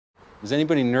Is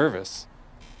anybody nervous?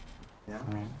 Yeah.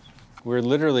 Right. We're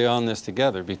literally on this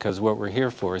together because what we're here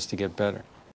for is to get better.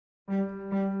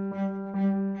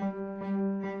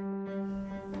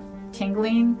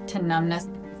 Tingling to numbness,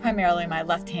 primarily my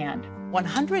left hand.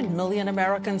 100 million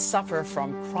Americans suffer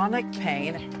from chronic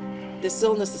pain. This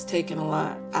illness has taken a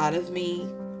lot out of me,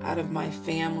 out of my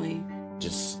family.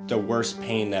 Just the worst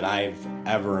pain that I've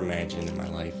ever imagined in my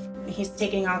life. He's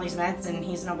taking all these meds and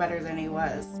he's no better than he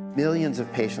was. Millions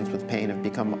of patients with pain have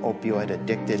become opioid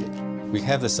addicted. We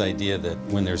have this idea that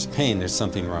when there's pain, there's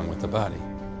something wrong with the body.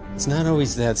 It's not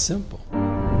always that simple.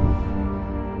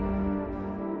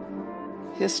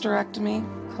 Hysterectomy,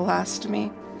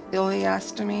 colostomy,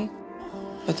 ileostomy,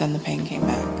 but then the pain came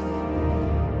back.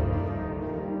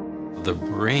 The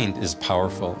brain is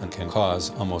powerful and can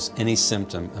cause almost any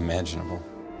symptom imaginable.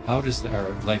 How does our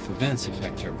life events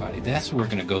affect our body? That's what we're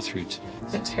going to go through today.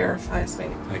 It terrifies me.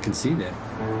 I can see that.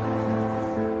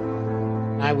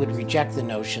 I would reject the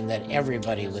notion that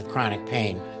everybody with chronic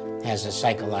pain has a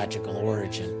psychological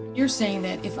origin. You're saying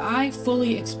that if I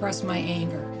fully express my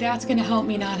anger, that's going to help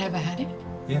me not have a headache?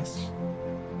 Yes.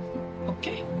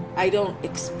 Okay. I don't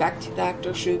expect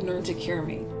Dr. Schubner to cure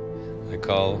me. I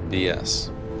call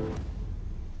BS.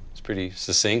 It's pretty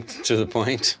succinct, to the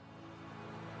point.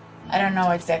 I don't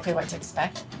know exactly what to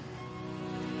expect.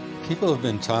 People have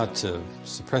been taught to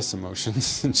suppress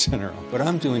emotions in general. What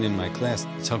I'm doing in my class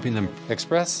is helping them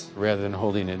express rather than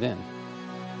holding it in.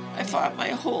 I fought my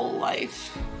whole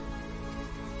life.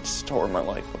 Just tore my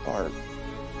life apart.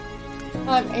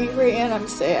 I'm angry and I'm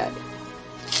sad.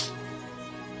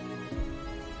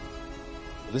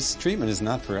 This treatment is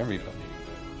not for everybody.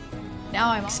 Now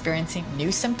I'm experiencing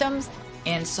new symptoms,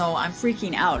 and so I'm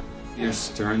freaking out. You're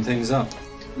stirring things up.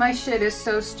 My shit is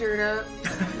so stirred up.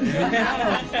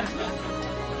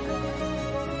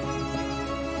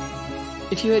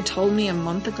 If you had told me a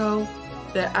month ago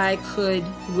that I could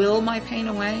will my pain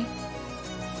away,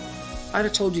 I'd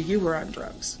have told you you were on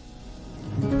drugs.